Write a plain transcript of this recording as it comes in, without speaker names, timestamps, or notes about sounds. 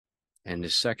And the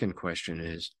second question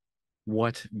is,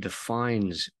 what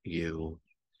defines you?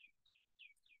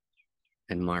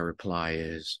 And my reply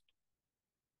is,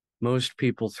 most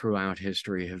people throughout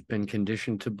history have been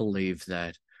conditioned to believe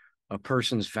that a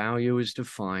person's value is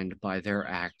defined by their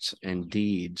acts and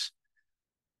deeds.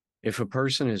 If a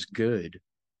person is good,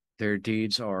 their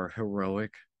deeds are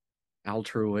heroic,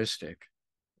 altruistic,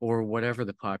 or whatever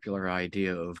the popular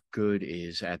idea of good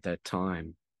is at that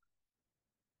time.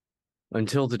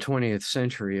 Until the 20th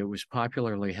century, it was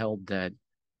popularly held that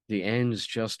the ends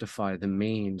justify the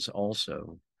means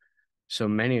also. So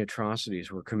many atrocities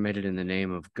were committed in the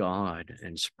name of God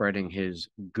and spreading his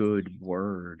good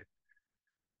word.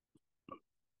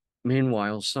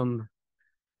 Meanwhile, some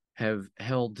have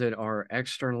held that our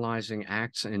externalizing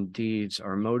acts and deeds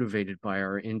are motivated by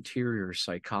our interior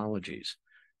psychologies.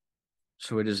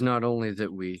 So it is not only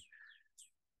that we,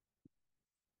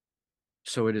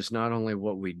 so it is not only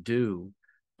what we do,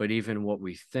 but even what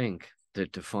we think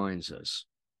that defines us.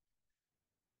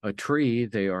 A tree,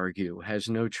 they argue, has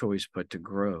no choice but to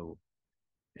grow.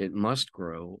 It must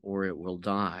grow or it will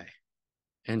die,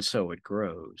 and so it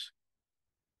grows.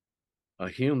 A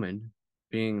human,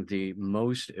 being the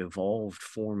most evolved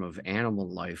form of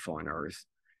animal life on Earth,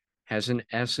 has an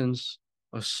essence,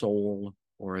 a soul,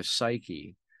 or a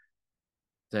psyche.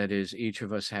 That is, each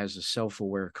of us has a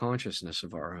self-aware consciousness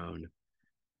of our own.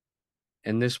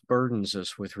 And this burdens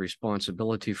us with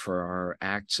responsibility for our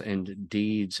acts and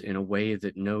deeds in a way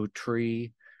that no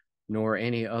tree nor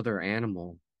any other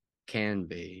animal can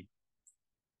be.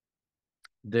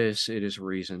 This, it is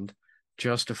reasoned,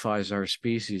 justifies our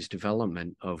species'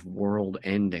 development of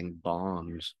world-ending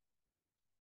bombs.